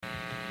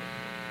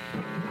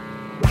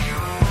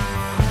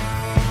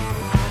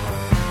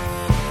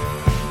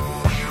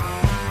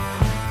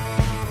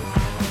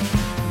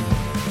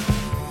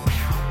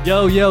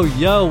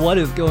Yo, what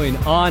is going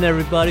on,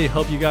 everybody?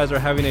 Hope you guys are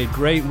having a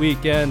great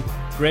weekend,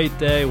 great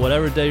day,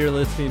 whatever day you're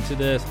listening to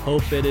this.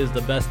 Hope it is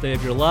the best day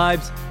of your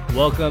lives.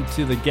 Welcome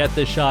to the Get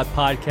This Shot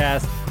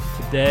podcast.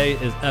 Today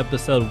is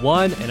episode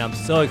 1, and I'm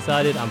so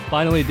excited. I'm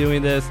finally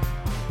doing this.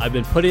 I've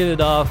been putting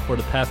it off for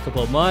the past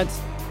couple of months,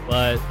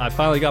 but I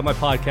finally got my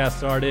podcast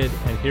started,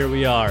 and here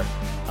we are.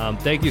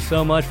 Thank you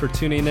so much for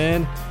tuning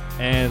in,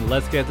 and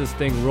let's get this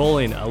thing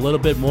rolling. A little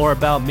bit more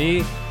about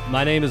me.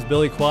 My name is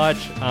Billy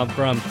Quach. I'm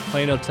from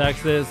Plano,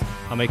 Texas.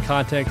 I'm a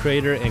content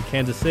creator in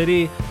Kansas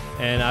City,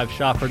 and I've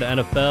shot for the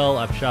NFL.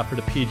 I've shot for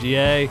the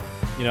PGA.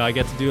 You know, I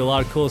get to do a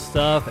lot of cool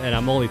stuff, and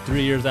I'm only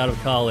 3 years out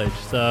of college.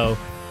 So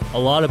a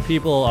lot of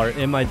people are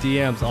in my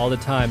DMs all the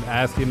time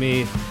asking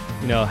me,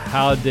 you know,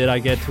 how did I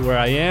get to where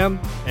I am?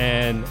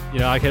 And, you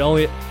know, I can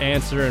only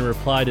answer and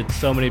reply to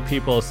so many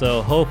people.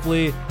 So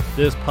hopefully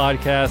this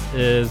podcast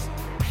is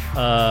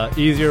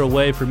easier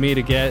way for me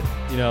to get,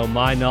 you know,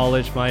 my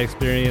knowledge, my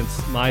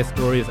experience, my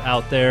stories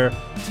out there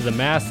to the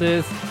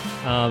masses,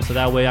 so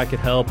that way I could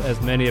help as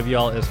many of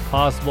y'all as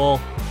possible.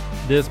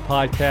 This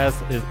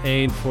podcast is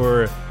aimed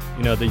for,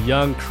 you know, the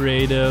young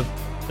creative,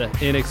 the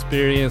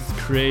inexperienced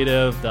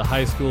creative, the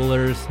high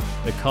schoolers,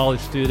 the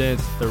college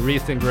students, the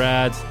recent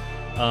grads,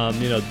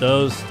 you know,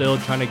 those still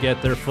trying to get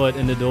their foot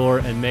in the door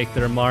and make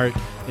their mark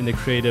in the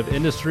creative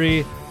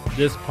industry.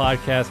 This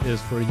podcast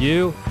is for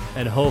you,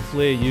 and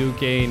hopefully you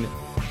gain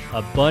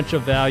a bunch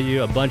of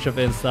value, a bunch of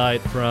insight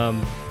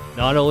from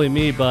not only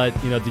me, but,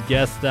 you know, the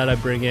guests that I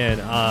bring in.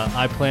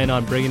 I plan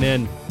on bringing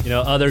in, you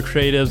know, other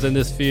creatives in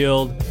this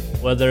field,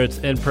 whether it's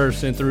in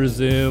person through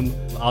Zoom.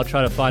 I'll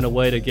try to find a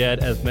way to get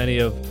as many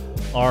of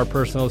our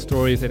personal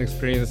stories and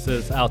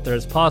experiences out there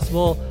as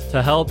possible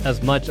to help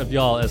as much of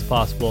y'all as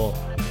possible.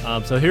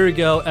 So here we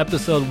go,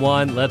 episode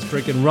 1. Let's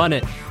freaking run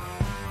it.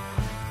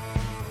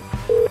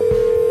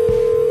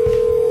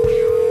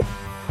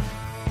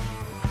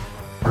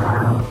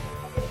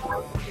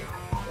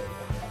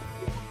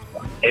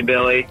 Hey,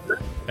 Billy.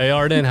 Hey,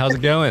 Arden. How's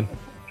it going?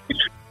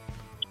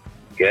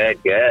 Good.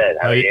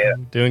 How are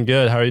you? Doing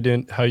good. How are you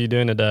doing? How are you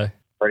doing today?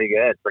 Pretty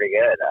good.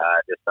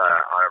 Just on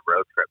a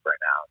road trip right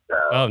now. So,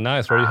 oh,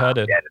 nice. Where are you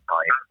headed? Yeah, just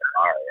calling you from the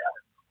car,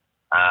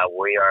 yeah.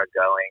 We are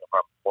going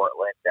from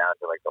Portland down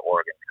to like the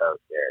Oregon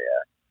coast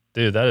area.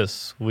 Dude, that is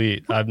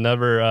sweet. I've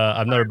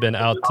never been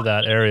out to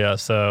that area,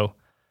 so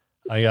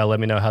you gotta let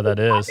me know how that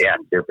is. Yeah,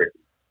 super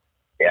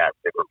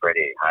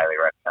pretty. Highly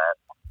recommend.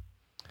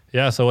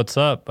 Yeah. So what's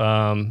up?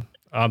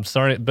 I'm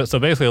starting, but so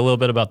basically a little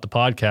bit about the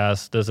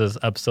podcast. This is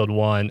episode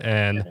 1,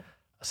 and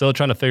still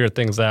trying to figure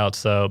things out.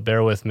 So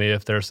bear with me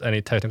if there's any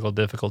technical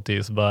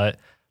difficulties. But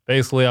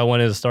basically, I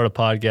wanted to start a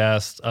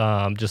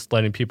podcast, just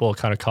letting people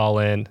kind of call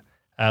in,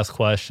 ask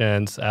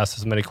questions, ask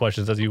as many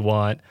questions as you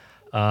want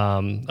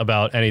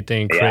about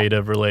anything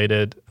creative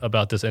related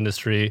about this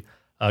industry.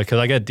 Because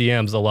I get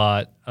DMs a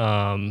lot,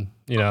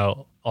 you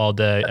know, all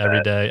day,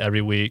 every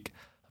week.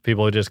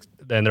 People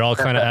and they're all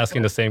kind of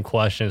asking the same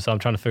question. So I'm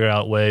trying to figure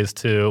out ways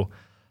to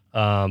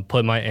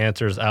put my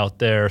answers out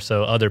there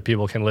so other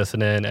people can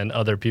listen in and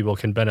other people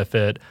can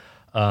benefit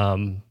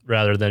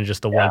rather than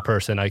just the one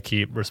person I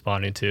keep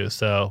responding to.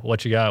 So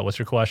what you got? What's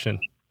your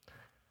question?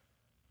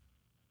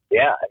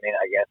 Yeah, I mean,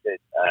 I guess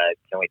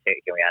can we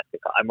ask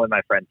I'm with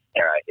my friend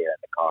Sarah here in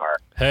the car.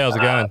 Hey, how's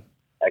it going?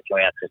 Can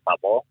we ask a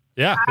couple?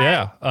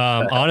 Yeah.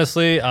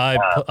 Honestly,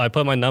 I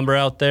put my number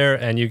out there,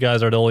 and you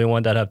guys are the only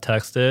one that have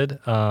texted.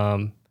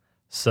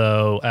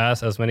 So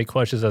ask as many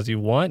questions as you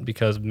want,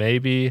 because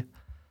maybe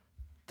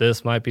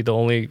this might be the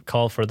only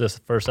call for this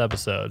first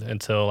episode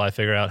until I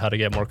figure out how to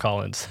get more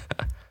call-ins.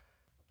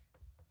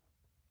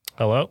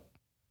 Hello?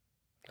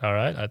 All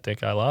right, I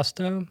think I lost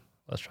him.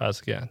 Let's try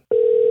this again.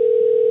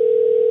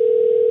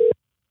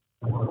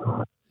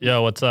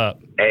 Yo, what's up?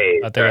 Hey.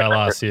 I think I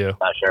lost you.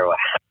 Not sure what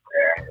happened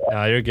there.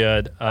 No, you're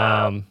good.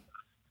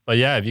 But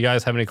yeah, if you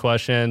guys have any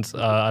questions,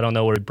 I don't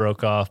know where we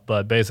broke off,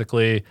 but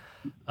basically,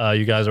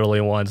 you guys are the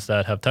only ones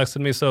that have texted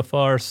me so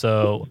far,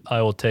 so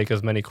I will take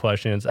as many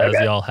questions as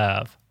y'all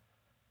have.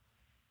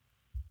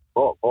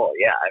 Cool.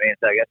 Yeah, I mean,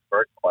 so I guess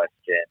first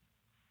question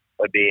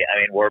would be,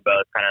 I mean, we're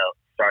both kind of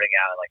starting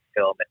out in like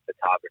film and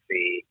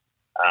photography.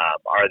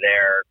 Are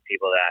there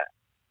people that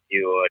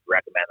you would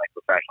recommend, like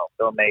professional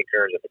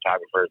filmmakers or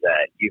photographers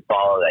that you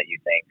follow that you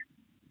think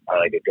are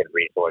like a good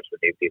resource for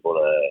new people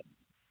to,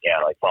 you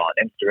know, like follow on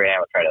Instagram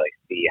or try to like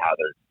see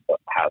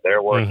how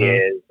their work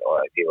is, or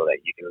like people that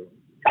you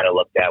kind of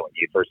looked at when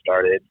you first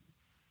started?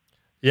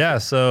 Yeah.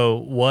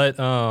 So what,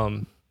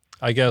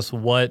 I guess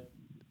what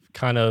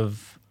kind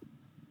of,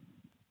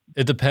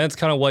 it depends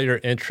kind of what your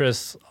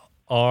interests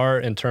are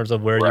in terms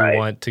of where you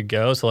want to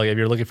go. So like if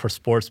you're looking for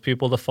sports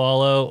people to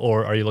follow,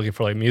 or are you looking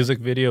for like music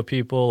video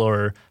people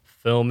or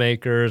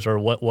filmmakers, or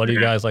what do you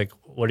guys like,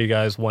 what do you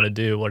guys want to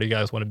do? What do you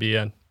guys want to be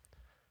in?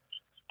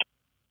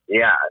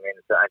 Yeah, I mean,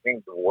 so I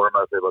think we're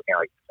mostly looking at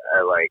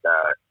like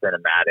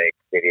cinematic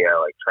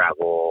video, like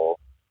travel,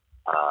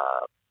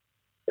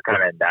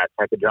 kind of in that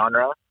type of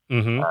genre.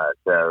 Mm-hmm.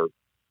 So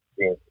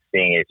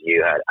seeing if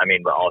you had,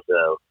 but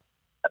also,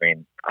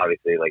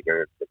 obviously, like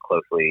you're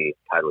closely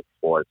tied with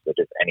sports, but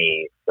just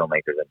any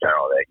filmmakers in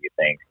general that you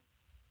think,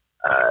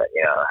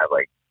 have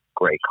like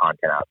great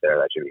content out there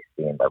that should be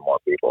seen by more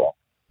people.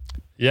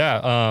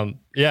 Yeah.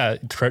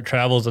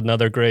 Travel is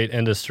another great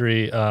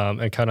industry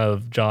and kind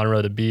of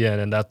genre to be in.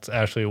 And that's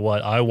actually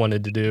what I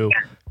wanted to do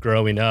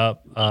growing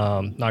up.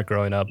 Not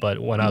growing up, but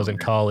when I was in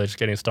college,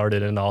 getting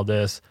started in all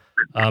this.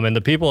 And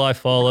the people I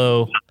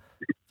follow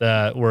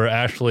that were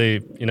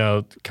actually,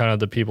 kind of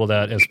the people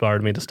that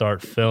inspired me to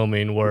start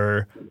filming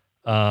were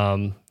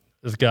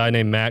this guy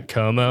named Matt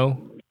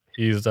Como.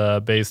 He's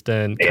based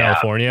in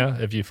California,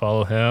 if you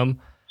follow him.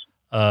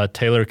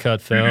 Taylor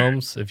Cut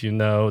Films, if you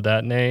know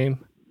that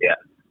name.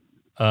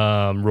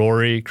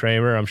 Rory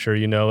Kramer, I'm sure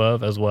you know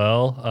of as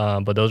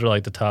well. But those are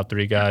like the top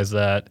three guys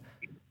that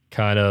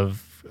kind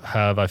of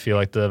have, I feel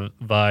like, the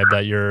vibe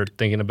that you're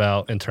thinking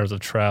about in terms of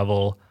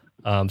travel.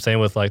 Same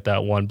with like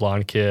that one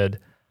blonde kid.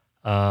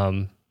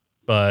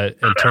 But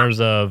in terms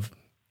of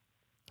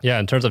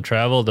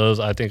travel, those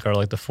I think are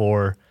like the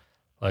four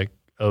like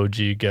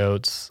OG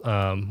goats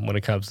when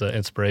it comes to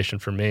inspiration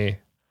for me.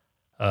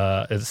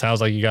 It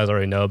sounds like you guys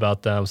already know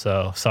about them,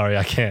 so sorry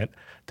I can't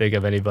think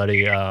of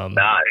anybody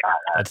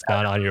that's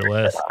not on your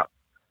list.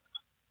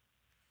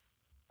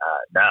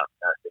 No,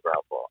 super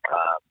helpful.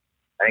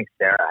 I think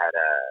Sarah had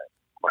a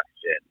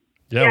question.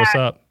 Yeah, what's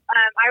up?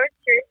 I was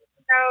curious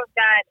to know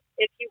that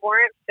if you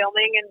weren't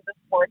filming in the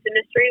sports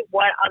industry,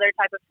 what other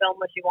type of film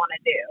would you want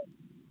to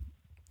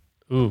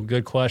do? Ooh,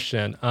 good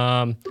question.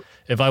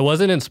 If I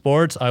wasn't in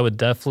sports, I would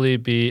definitely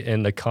be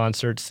in the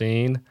concert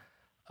scene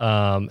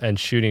and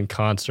shooting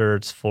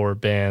concerts for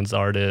bands,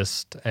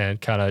 artists, and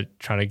kind of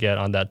trying to get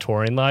on that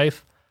touring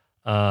life.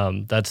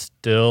 That's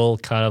still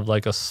kind of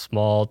like a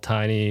small,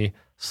 tiny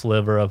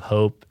sliver of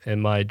hope in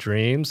my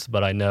dreams,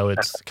 but I know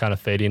it's kind of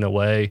fading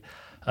away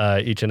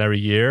each and every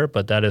year.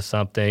 But that is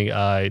something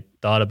I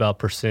thought about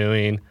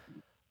pursuing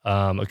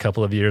a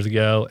couple of years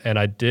ago. And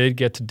I did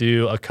get to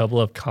do a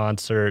couple of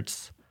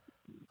concerts,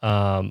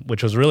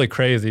 which was really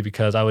crazy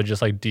because I would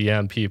just like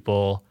DM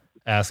people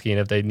asking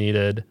if they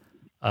needed,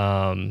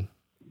 a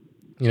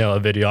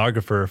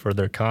videographer for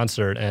their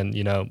concert. And,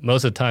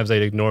 most of the times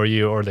they'd ignore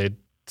you or they'd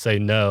say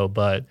no,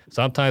 but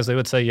sometimes they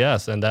would say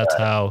yes. And that's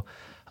how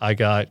I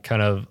got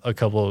kind of a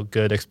couple of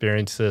good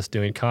experiences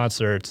doing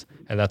concerts.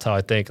 And that's how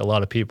I think a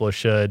lot of people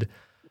should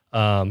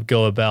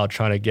go about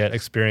trying to get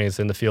experience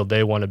in the field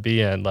they want to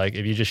be in. Like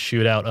if you just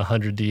shoot out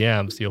 100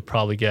 DMs, you'll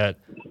probably get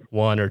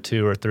 1 or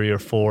 2 or 3 or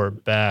 4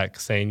 back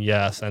saying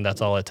yes. And that's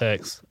all it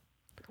takes.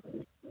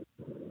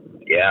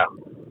 Yeah,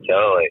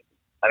 totally.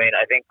 I'm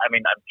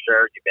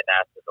sure you've been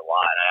asked this a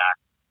lot. And I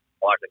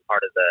watched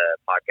part of the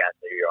podcast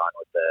that you're on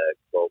with the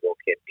Global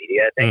Kid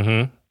Media, I think.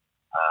 Mm-hmm.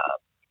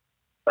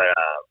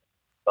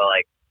 But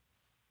like,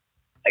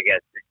 I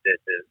guess this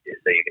is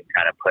so you can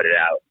kind of put it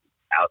out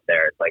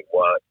there. It's like,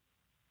 what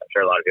I'm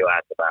sure a lot of people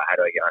ask about, how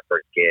do I get my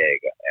first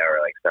gig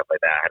or like stuff like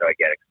that? How do I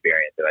get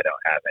experience if I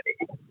don't have any?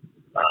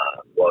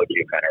 What would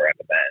you kind of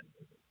recommend?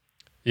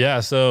 Yeah,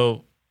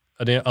 so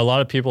a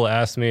lot of people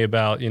ask me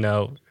about,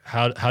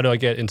 how do I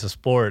get into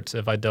sports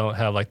if I don't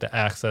have like the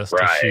access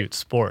to shoot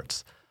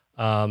sports?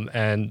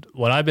 And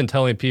what I've been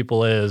telling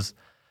people is,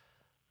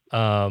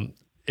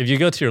 if you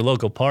go to your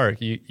local park,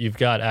 you've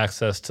got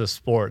access to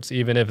sports,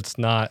 even if it's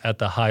not at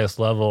the highest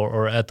level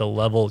or at the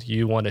level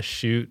you want to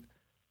shoot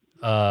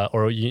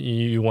or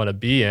you want to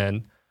be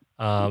in.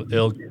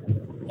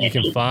 You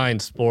can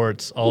find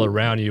sports all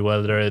around you,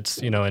 whether it's,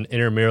 an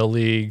intramural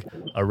league,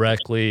 a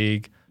rec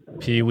league,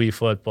 Pee Wee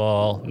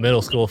football,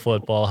 middle school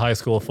football, high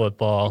school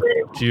football,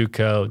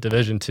 JUCO,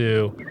 Division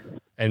II,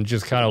 and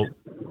just kind of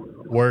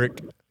work.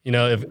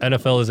 If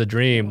NFL is a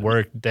dream,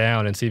 work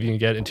down and see if you can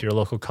get into your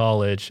local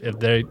college. If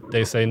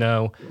they say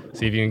no,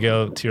 see if you can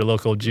go to your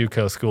local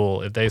JUCO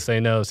school. If they say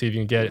no, see if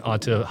you can get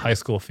onto a high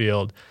school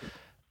field.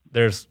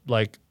 There's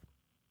like,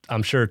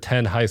 I'm sure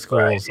 10 high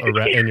schools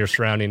in your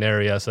surrounding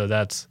area, so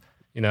that's,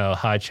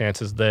 high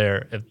chances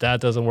there. If that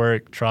doesn't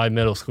work, try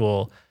middle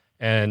school.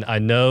 And I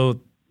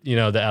know,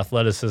 the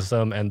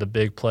athleticism and the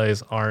big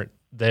plays aren't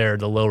there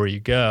the lower you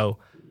go,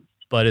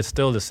 but it's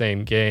still the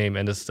same game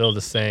and it's still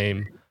the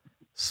same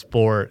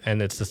sport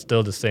and it's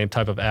still the same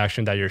type of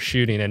action that you're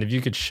shooting. And if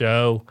you could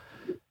show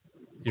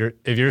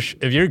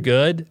if you're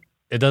good,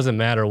 it doesn't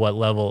matter what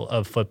level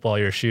of football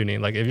you're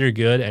shooting. Like if you're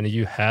good and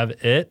you have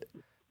it,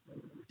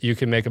 you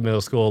can make a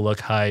middle school look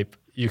hype.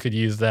 You could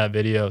use that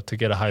video to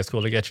get a high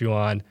school to get you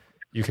on.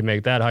 You can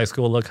make that high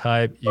school look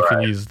hype. You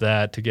can use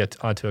that to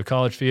get onto a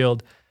college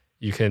field.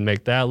 You can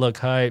make that look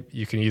hype.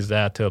 You can use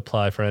that to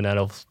apply for an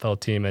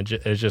NFL team, and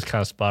it just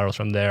kind of spirals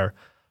from there.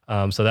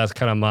 So that's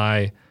kind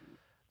of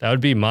that would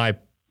be my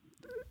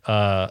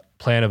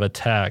plan of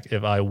attack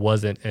if I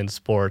wasn't in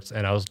sports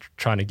and I was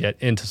trying to get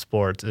into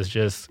sports, is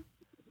just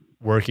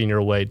working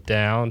your way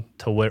down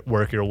to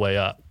work your way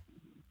up.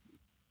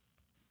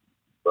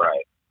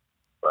 Right.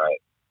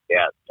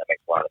 Yeah, that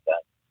makes a lot of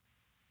sense.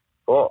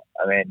 Cool.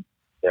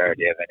 Sarah,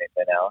 do you have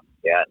anything else?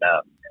 Yeah,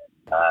 no.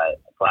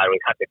 glad we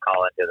got to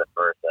call into the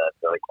first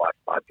Billy Quatch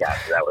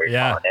podcast. Is that what you're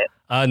calling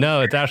it?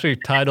 No, it's actually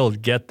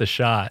titled "Get the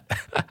Shot."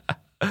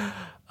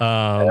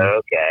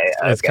 Okay.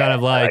 It's kind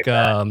of like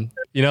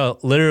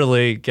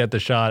literally get the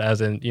shot,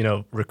 as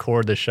in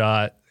record the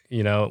shot.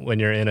 When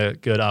you're in a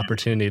good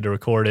opportunity to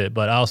record it,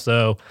 but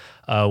also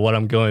what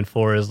I'm going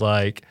for is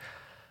like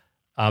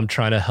I'm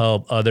trying to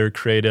help other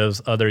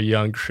creatives, other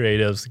young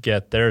creatives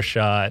get their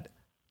shot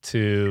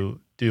to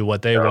do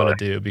what they want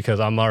to do, because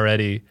I'm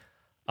already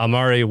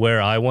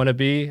where I want to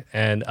be,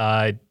 and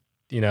I'm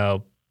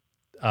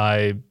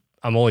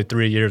only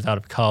 3 years out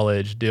of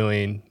college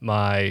doing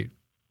my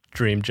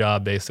dream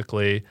job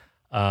basically,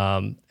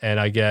 and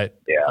I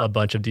get a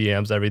bunch of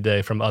DMs every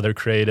day from other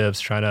creatives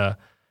trying to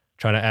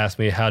ask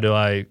me how do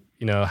I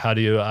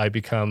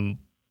become,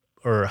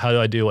 or how do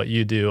I do what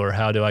you do, or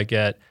how do I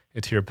get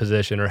into your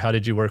position, or how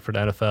did you work for the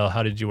NFL,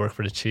 how did you work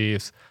for the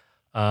Chiefs?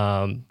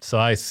 So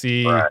I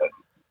see,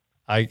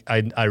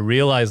 I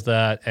realize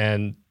that,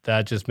 and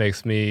that just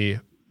makes me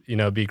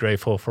be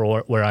grateful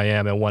for where I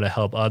am and want to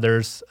help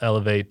others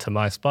elevate to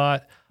my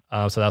spot.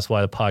 So that's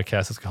why the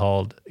podcast is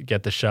called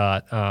Get the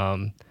Shot,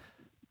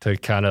 to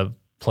kind of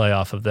play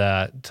off of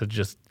that, to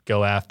just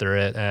go after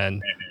it.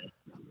 And,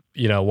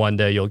 one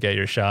day you'll get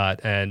your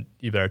shot and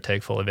you better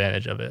take full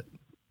advantage of it.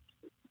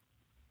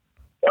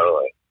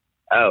 Totally.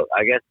 Oh,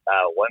 I guess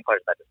one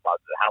question I just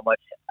popped up: how much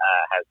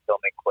has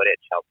filming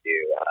Quidditch helped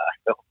you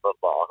film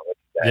football?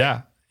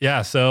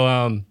 Yeah.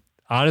 So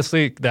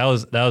honestly, that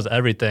was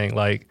everything.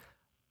 Like,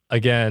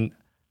 again,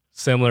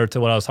 similar to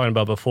what I was talking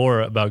about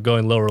before about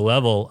going lower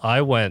level,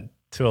 I went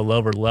to a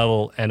lower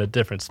level and a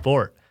different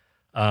sport.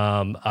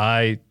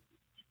 I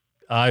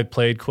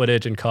played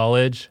Quidditch in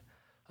college,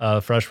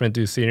 freshman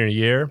through senior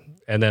year,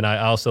 and then I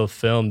also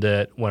filmed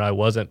it when I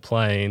wasn't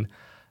playing,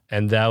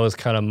 and that was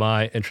kind of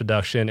my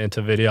introduction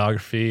into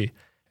videography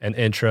and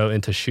intro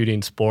into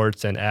shooting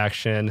sports and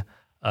action,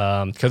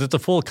 because it's a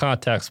full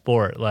contact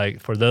sport.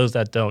 Like, for those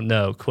that don't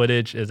know,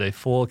 Quidditch is a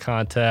full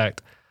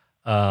contact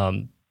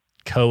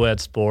co-ed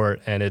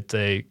sport, and it's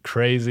a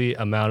crazy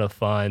amount of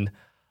fun.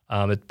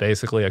 It's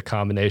basically a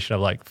combination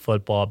of like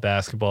football,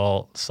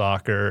 basketball,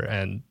 soccer,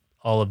 and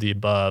all of the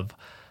above.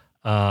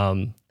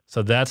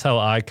 So that's how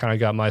I kind of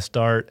got my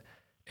start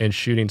in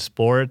shooting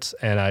sports.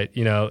 And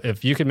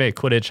if you can make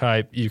Quidditch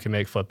hype, you can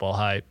make football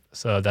hype.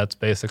 So that's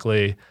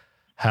basically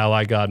how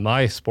I got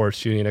my sports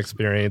shooting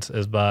experience,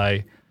 is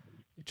by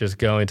just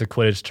going to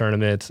Quidditch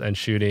tournaments and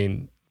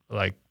shooting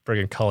like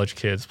friggin' college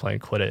kids playing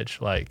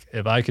Quidditch. Like,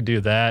 if I could do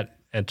that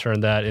and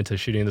turn that into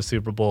shooting the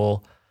Super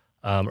Bowl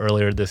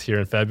earlier this year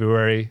in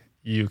February,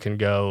 you can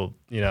go,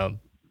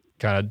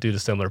 kind of do the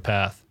similar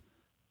path.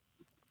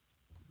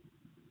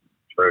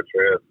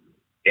 True.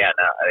 Yeah,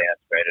 no, I think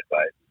that's great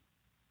advice.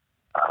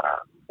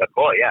 But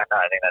cool, yeah, no,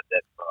 I think that's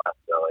it from us,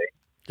 Billy.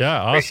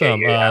 Yeah,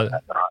 awesome.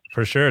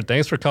 For sure.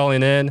 Thanks for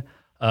calling in,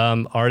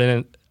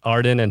 Arden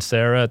and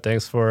Sarah.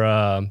 Thanks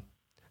for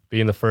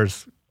being the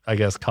first, I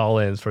guess,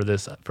 call-ins for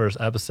this first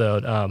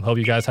episode. Hope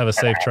you guys have a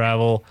safe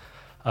travel.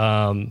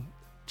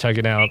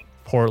 Checking out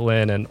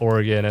Portland and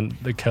Oregon and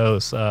the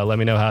coast. Let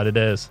me know how it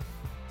is.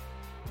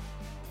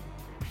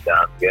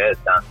 Sounds good.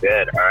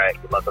 All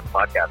right. Good luck with the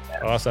podcast,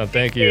 man. Awesome.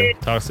 Thank you.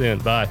 Talk soon.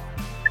 Bye.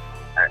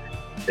 All right.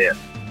 See ya.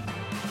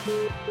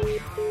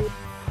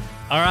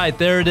 All right.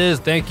 There it is.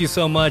 Thank you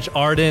so much,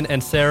 Arden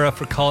and Sarah,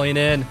 for calling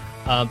in.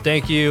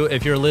 Thank you.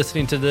 If you're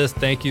listening to this,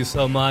 thank you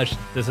so much.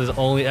 This is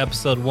only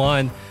episode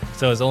 1,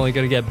 so it's only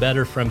going to get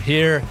better from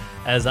here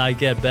as I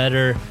get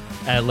better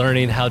at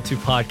learning how to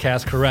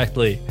podcast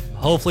correctly.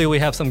 Hopefully we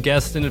have some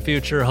guests in the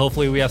future.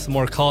 Hopefully we have some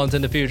more call-ins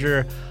in the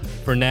future.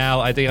 For now,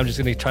 I think I'm just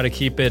going to try to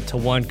keep it to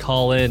 1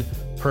 call-in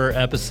per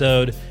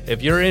episode.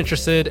 If you're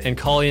interested in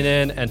calling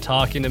in and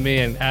talking to me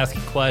and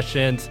asking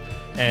questions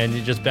and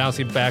you're just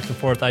bouncing back and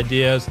forth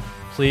ideas,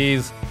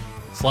 please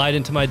slide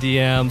into my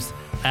DMs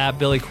at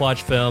Billy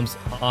Quatch Films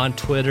on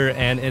Twitter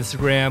and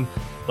Instagram.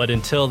 But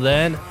until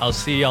then, I'll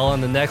see y'all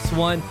on the next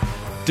one.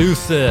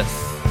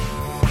 Deuces.